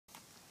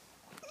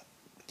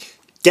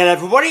G'day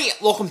everybody,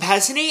 Lachlan,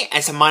 Patterson here,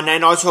 and so Monday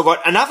night I've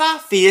got another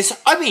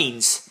VHS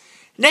openings.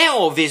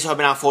 Now our VHS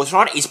opening for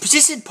tonight is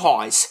Persistent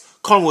Pies,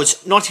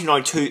 Collingwood's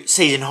 1992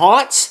 season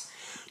highlights,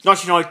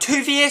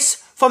 1992 VS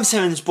from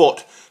 7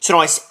 Sport. So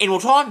nice annual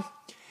time,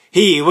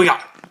 here we go.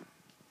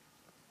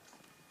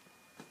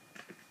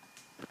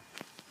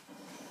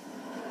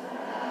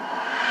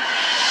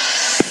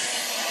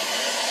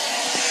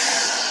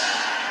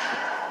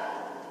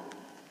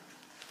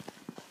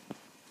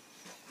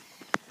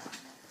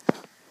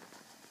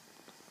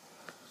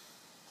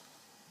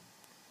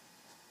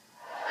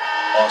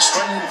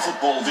 Australian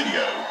Football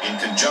Video, in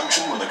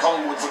conjunction with the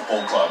Collingwood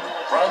Football Club,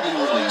 proudly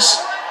release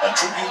a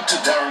tribute to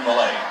Darren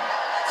Millane,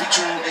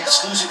 featuring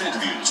exclusive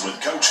interviews with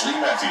Coach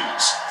Leigh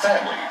Matthews,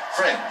 family,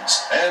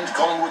 friends, and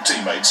Collingwood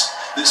teammates.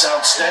 This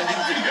outstanding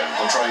video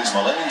portrays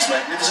Millane's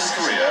magnificent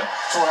career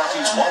throughout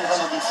his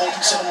 147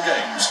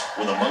 games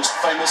with the most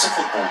famous of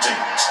football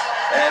teams,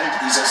 and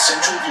is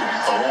essential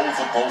viewing for all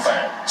football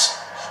fans.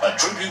 A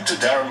tribute to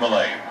Darren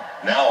Millane,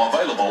 now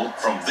available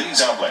from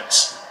these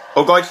outlets.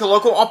 Or go to your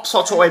local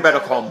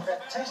opsotsaway.com.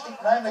 Fantastic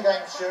Name the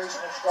Game series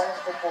in Australian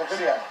Football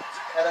Video.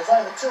 Now there's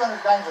over 200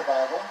 games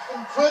available,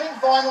 including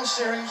final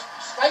series,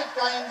 state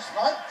games,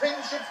 night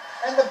premierships,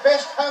 and the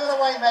best home and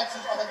away matches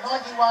of the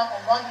 91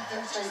 and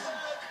 92 season.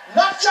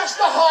 Not just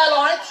the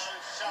highlights,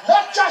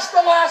 not just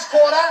the last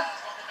quarter,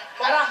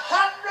 but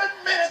 100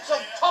 minutes of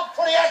top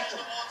footy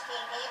action.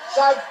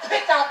 So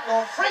pick up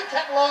your free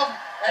catalogue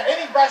at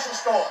any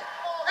Brussels store.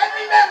 And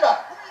remember,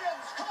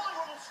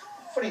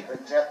 footy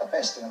brings out the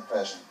best in a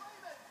person.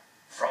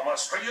 From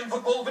Australian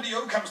Football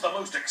Video comes the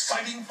most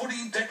exciting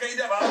footy decade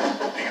ever,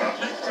 the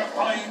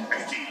electrifying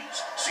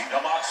 80s. See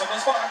the marks and the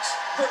sparks,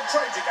 the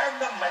tragic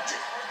and the magic,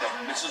 the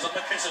misses and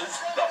the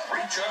kisses, the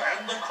preacher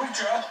and the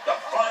creature, the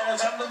flyers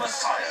and the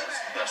messiahs,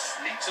 the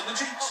sneaks and the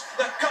cheats,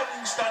 the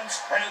cutting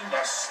stunts and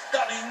the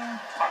stunning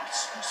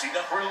punts. See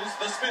the thrills,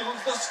 the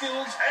spills, the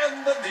skills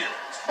and the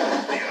deals.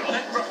 The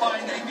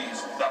electrifying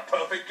 80s, the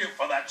perfect gift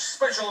for that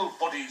special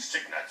footy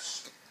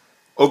sickness.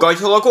 Or go to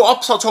your local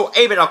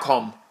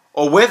opsotsaway.com.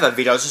 Or wherever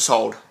videos are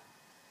sold.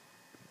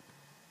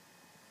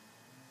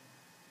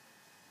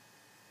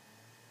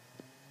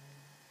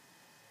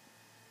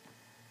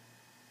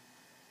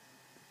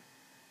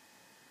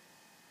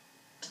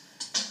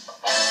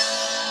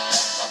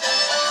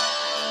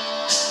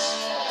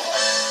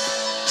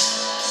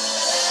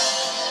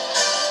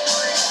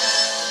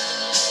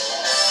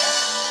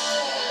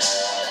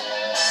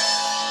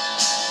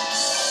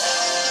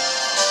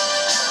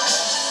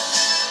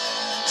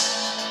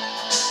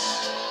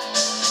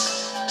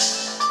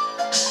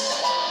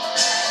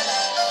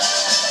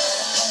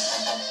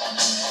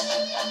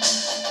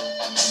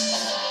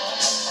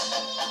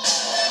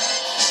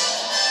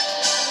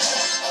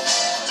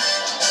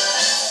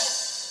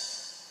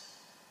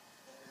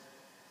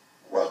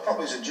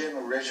 As a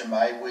general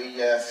resume, we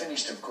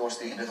finished, of course,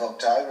 the end of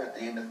October, at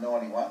the end of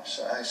 91,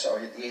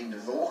 sorry, at the end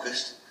of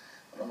August,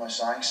 what am I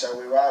saying? So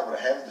we were able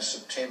to have the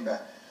September,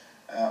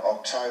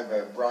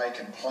 October break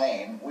and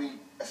plan. We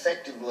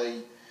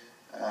effectively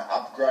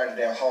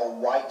upgraded our whole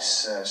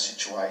weights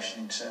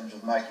situation in terms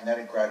of making that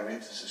a greater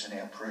emphasis in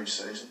our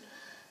pre-season,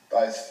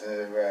 both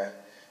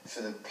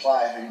for the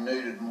player who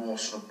needed more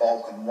sort of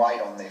bulk and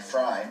weight on their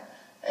frame,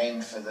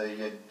 and for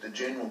the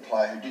general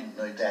player who didn't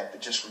need that,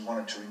 but just we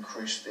wanted to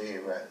increase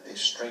their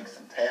strength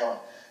and power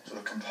sort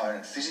of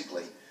component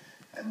physically.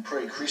 And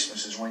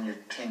pre-Christmas is when you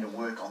tend to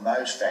work on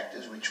those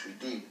factors, which we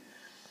did.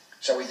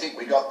 So we think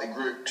we got the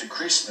group to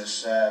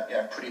Christmas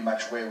pretty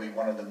much where we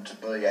wanted them to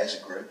be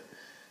as a group.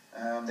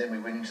 Then we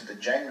went into the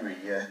January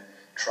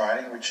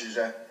training, which is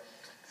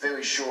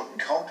very short and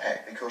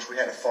compact because we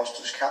had a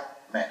Foster's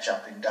Cup match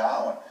up in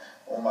Darwin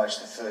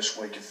almost the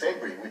first week of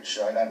February, which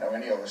I don't know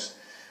any of us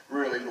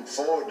really look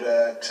forward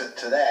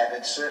to that.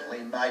 It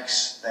certainly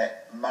makes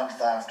that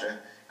month after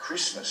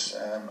Christmas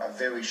a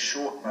very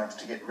short month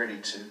to get ready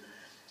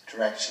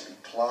to actually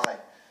play.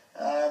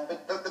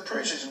 But the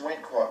pre-season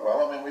went quite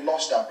well. I mean, we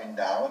lost up in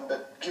Darwin,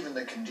 but given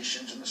the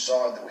conditions and the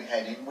side that we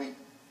had in,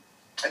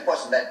 it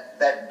wasn't that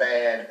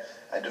bad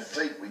a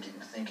defeat, we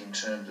didn't think, in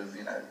terms of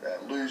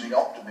losing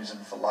optimism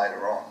for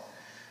later on.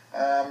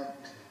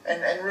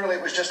 And really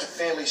it was just a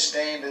fairly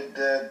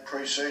standard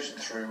pre-season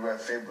through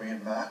February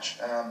and March.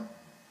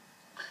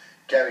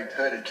 Gary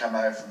Pert had come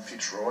over from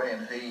Fitzroy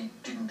and he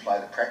didn't play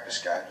the practice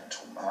games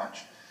until March.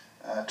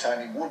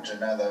 Tony Wood's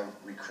another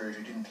recruit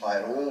who didn't play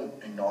at all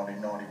in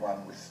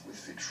 1991 with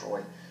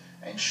Fitzroy.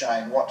 And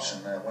Shane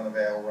Watson, one of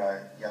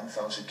our young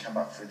fellas who'd come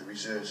up through the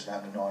reserves and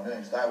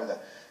under-19s. They were the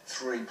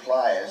three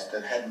players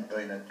that hadn't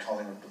been at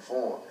Collingwood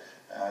before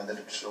that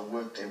had sort of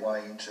worked their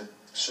way into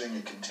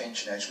senior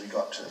contention as we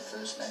got to the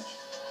first match.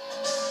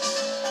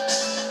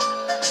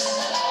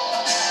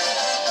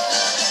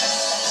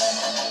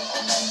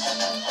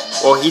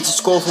 Well, here's the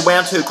score for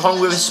round 2.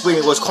 Collingwood vs.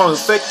 Brisbane was Collingwood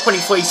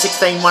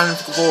 23-16,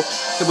 154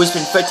 to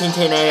Brisbane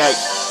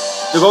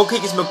 13-10-88. The goal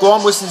kickers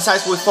McGuire was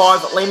sensational with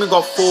 5, Lehman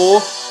got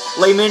 4,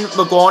 Lehman,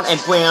 McGuire and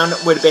Brown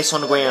were the best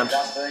on the ground.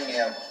 Being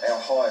our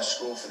highest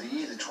score for the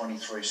year, the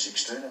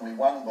 23-16, and we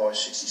won by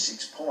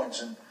 66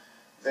 points. And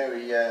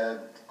very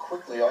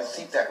quickly. I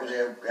think that was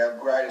our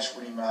greatest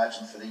winning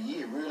margin for the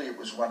year. Really, it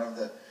was one of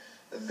the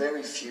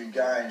very few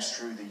games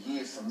through the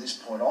year from this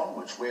point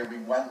onwards where we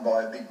won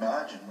by a big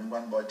margin. We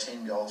won by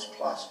 10 goals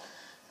plus.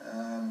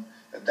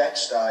 At that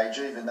stage,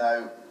 even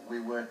though we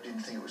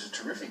didn't think it was a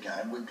terrific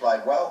game, we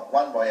played well,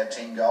 won by our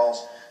 10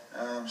 goals.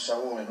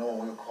 So all in all,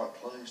 we were quite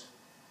pleased.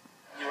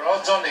 You were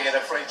odds on to get a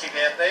free kick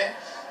out there.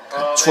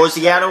 Towards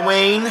the outer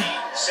wing.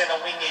 Centre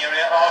wing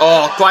area.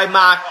 Oh, great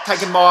mark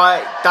taken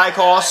by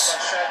Dacos.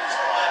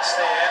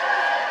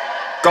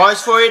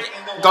 Goes for it.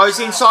 Goes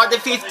inside the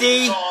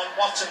 50.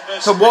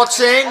 To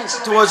Watson.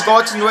 Towards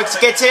Watson.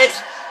 Gets it.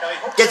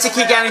 Gets a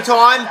kick out in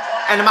time.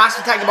 And the mark's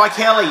taken by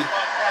Kelly.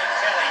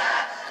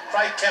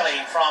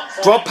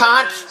 Drop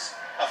punt.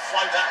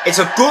 It's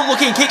a good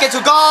looking kick. It's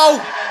a goal.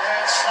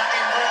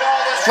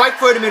 Straight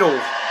through the middle.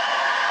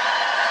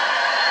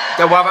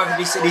 They'll welcome for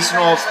this edition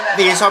of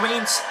VHS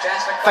Hobbies.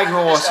 Thank you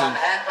for watching.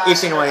 If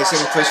anyone has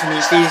any questions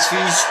from VHS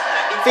views,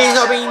 VHS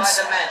Hobbies,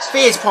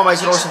 VHS promos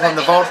and also from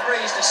the vault,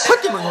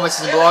 put them in the comments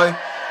below.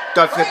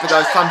 Don't forget to put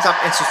those thumbs up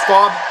and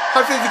subscribe.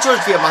 Hopefully you've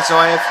enjoyed the video as much as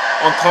I have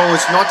on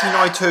Collingwood's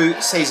 1992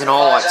 season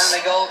highlights.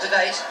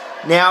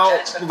 Now,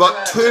 we've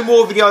got 2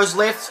 more videos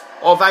left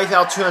of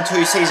AFL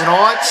 2-on-2 season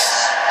highlights,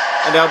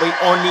 and they'll be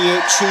on the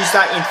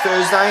Tuesday and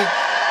Thursday.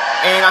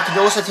 And I can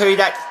also tell you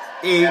that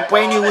the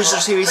brand new Wizard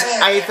Series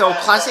AFL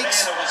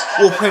Classics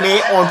will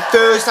premiere on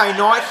Thursday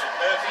night,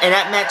 and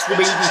that match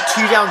will be the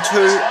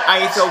 2-on-2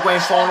 AFL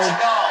Grand Final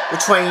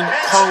between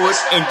Collingwood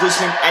and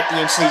Brisbane at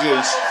the MCG.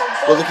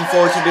 We're looking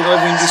forward to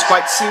delivering this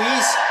great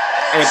series,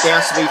 and it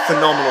bounds to be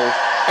phenomenal.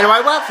 Anyway,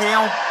 well for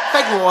now,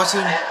 thank you for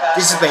watching.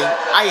 This has been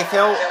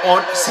AFL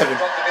on 7.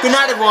 Good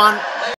night everyone.